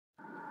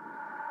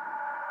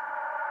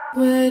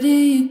Where do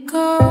you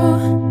go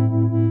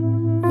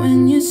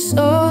when your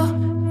soul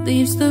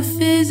leaves the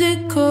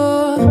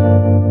physical?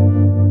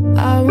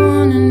 I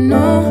wanna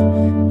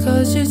know,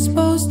 'cause you're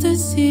supposed to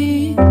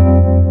see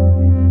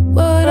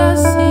what I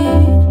see.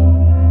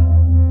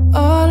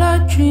 All our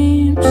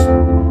dreams,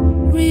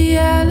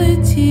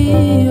 reality.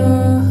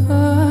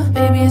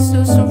 Baby, it's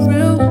so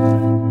surreal.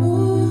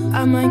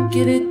 I might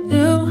get it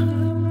ill,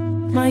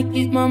 might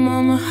give my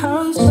mama a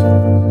house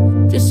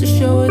just to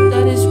show her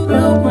that it's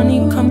real.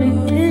 Money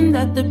coming in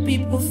that the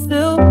people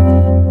feel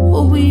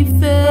what we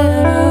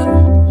feel.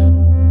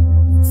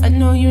 I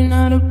know you're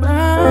not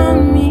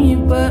around me,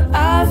 but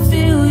I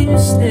feel you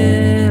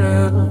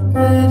still.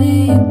 Where do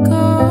you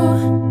go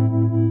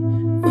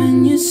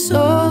when your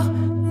soul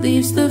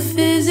leaves the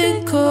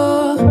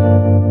physical?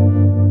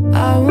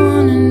 I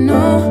wanna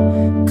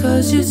know,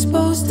 'cause you're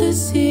supposed to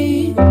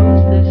see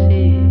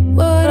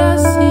what I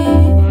see.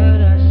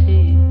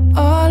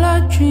 All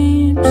our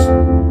dreams,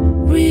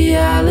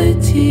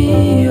 reality.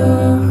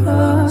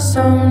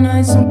 Some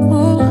nights I'm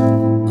cool,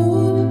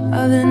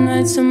 other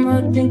nights I'm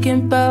up thinking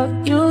about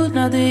you.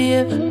 Now that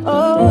you're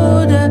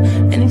older,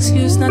 an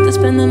excuse not to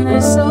spend the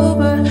night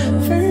sober.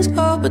 Friends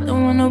call but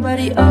don't want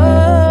nobody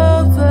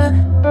over.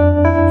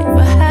 If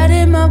I had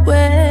it my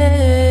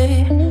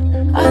way,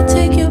 I'd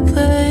take your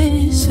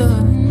place,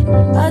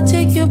 I'd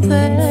take your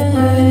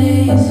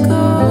place.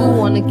 You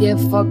wanna get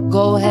fucked,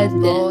 go ahead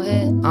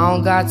then. I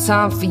don't got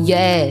time for your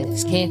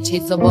ass. Can't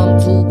chase up, I'm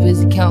too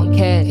busy counting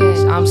cash.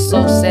 I'm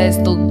so sad,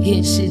 still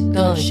getting shit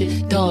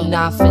done.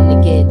 Not finna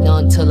get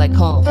done till I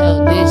come.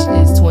 Hell, bitch,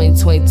 it's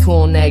 2022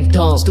 on that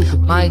dumb.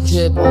 My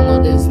drip on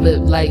all this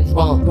lip like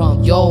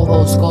rum. Yo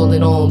ho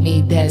scolding on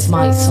me, that's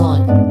my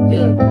son.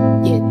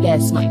 Yeah,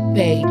 that's my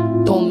babe.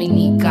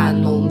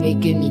 Dominicano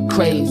making me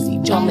crazy.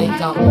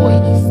 Jamaican boy,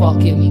 you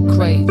fucking me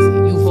crazy.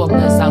 You from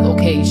the south,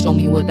 okay, show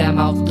me what that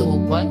mouth do.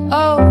 What?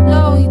 Oh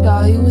no, he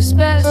thought he was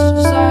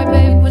special. Sorry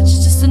baby, but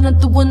you're just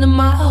another one of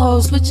my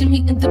hoes. Switching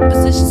me into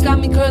positions, got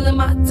me curling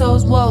my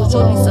toes. Whoa,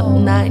 show me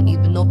something I ain't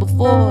even know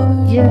before.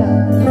 Yeah.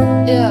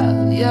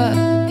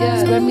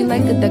 Spread me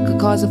like a deck of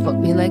cards and fuck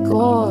me like a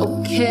whore.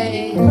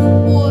 Okay,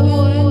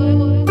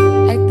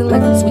 acting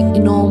like I'm sweet,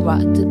 you know I'm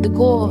rotten to the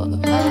core.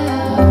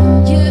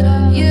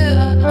 Yeah,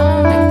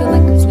 acting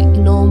like I'm sweet,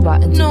 you know I'm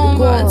rotten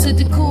to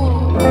the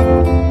core.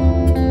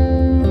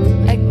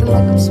 Acting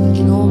like I'm sweet,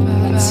 you know I'm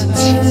rotten to the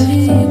core. Where do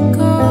you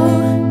go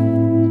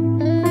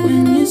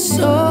when your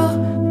soul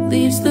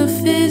leaves the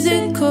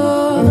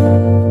physical?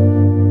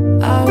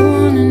 I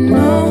wanna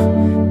know,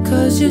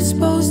 'cause you're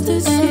supposed to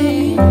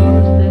see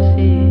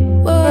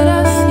what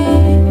I see.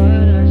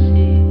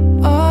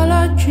 All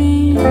our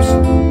dreams,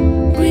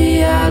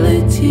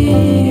 reality.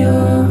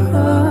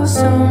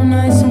 Some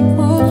nights I'm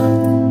cool,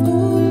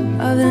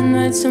 other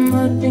nights I'm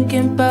up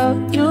thinking about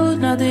you.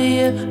 Now that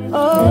you're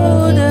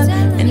older,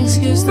 an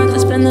excuse not to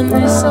spend the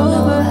night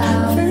sober.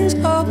 Friends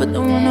call but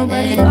don't want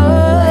nobody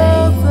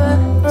over.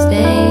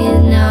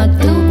 Staying out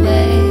the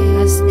way,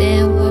 I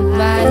stand with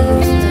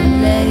bodies to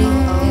lay.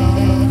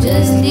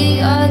 Just the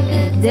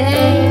other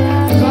day,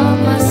 I caught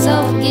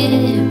myself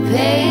getting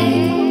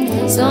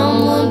paid.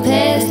 Someone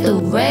passed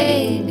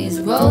away, these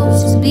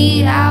roads just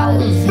be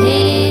out of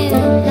hand.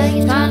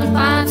 Trying to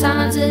find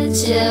time to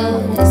chill,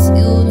 it's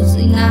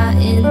usually not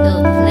in the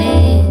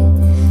plan.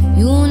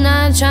 You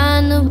not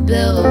trying to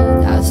build,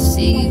 I'll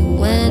see you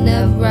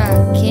whenever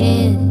I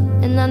can.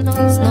 And I know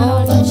it's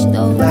no rush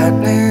though.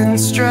 Lightning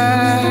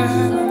strike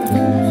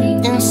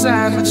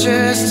inside my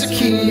chest to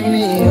keep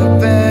me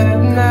up at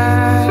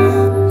night.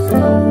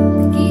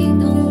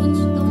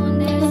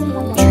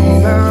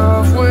 Dream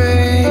of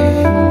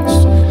ways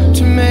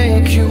to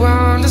make you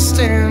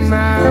understand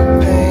my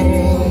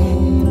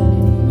pain.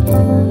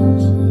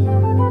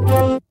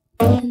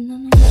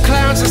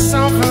 Clouds are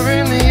sulfur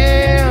in the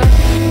air,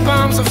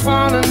 bombs are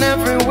falling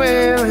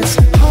everywhere. It's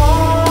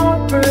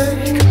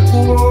heartbreak,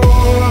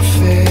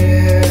 warfare.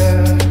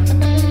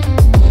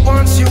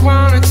 Once you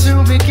want it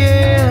to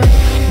begin,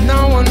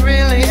 no one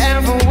really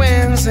ever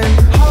wins. And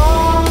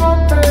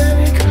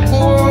heartbreak,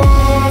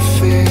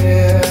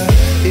 warfare.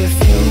 If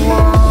you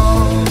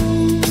want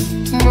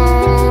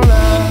more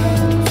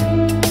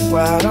love,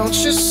 why don't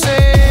you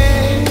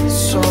say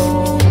so?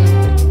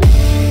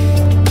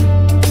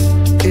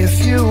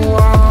 If you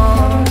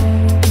want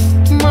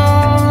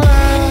more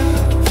love,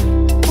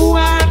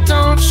 why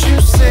don't you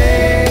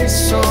say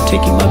so?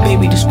 Taking my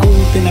baby to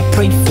school, then I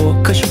pray for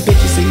her, 'cause you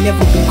bitches ain't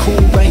never been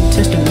cool. Writing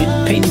testament,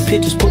 painting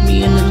pictures, put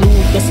me in the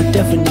loop. That's a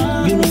definite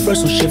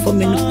universal shift.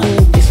 I'm in the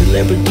cool. A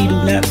celebrity do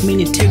not mean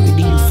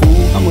integrity, you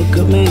fool. I'm a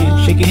good man,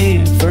 shake your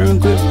hand, firm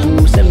grip,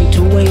 rule.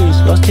 72 wins,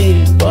 lost 10,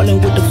 ballin'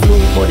 with the flu.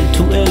 Bought it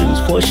 2 M's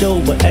for a show,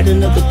 but add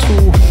another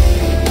 2.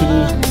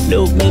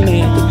 Little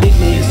man, the big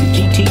man, it's a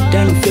GT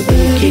down and flipping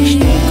the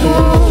kickstand.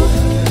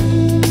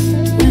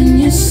 When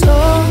your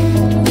soul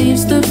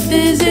leaves the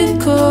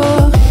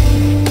physical,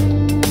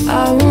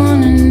 I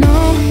wanna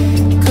know,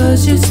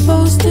 'cause you're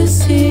supposed to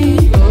see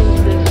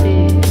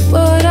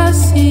what I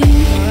see.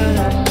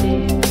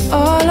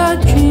 All our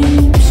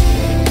dreams,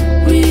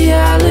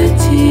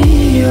 reality.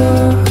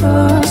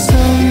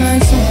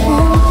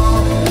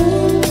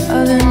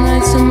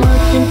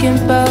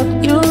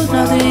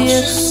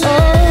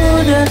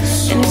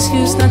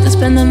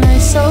 spend the night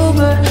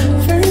sober.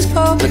 Friends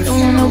call, but don't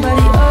want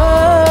nobody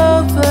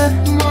over.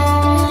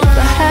 If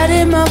I had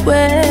it my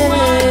way,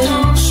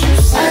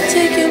 I'd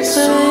take your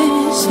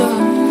place,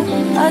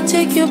 oh, I'd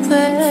take your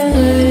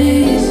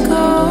place.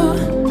 Go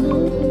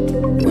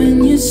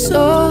when your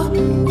soul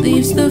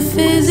leaves the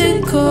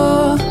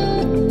physical.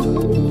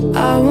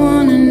 I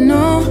wanna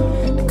know,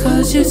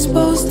 'cause you're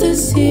supposed to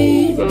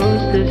see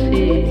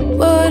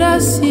what I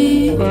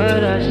see.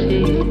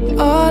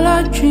 All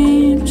our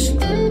dreams,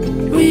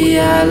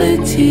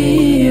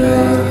 reality.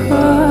 Oh.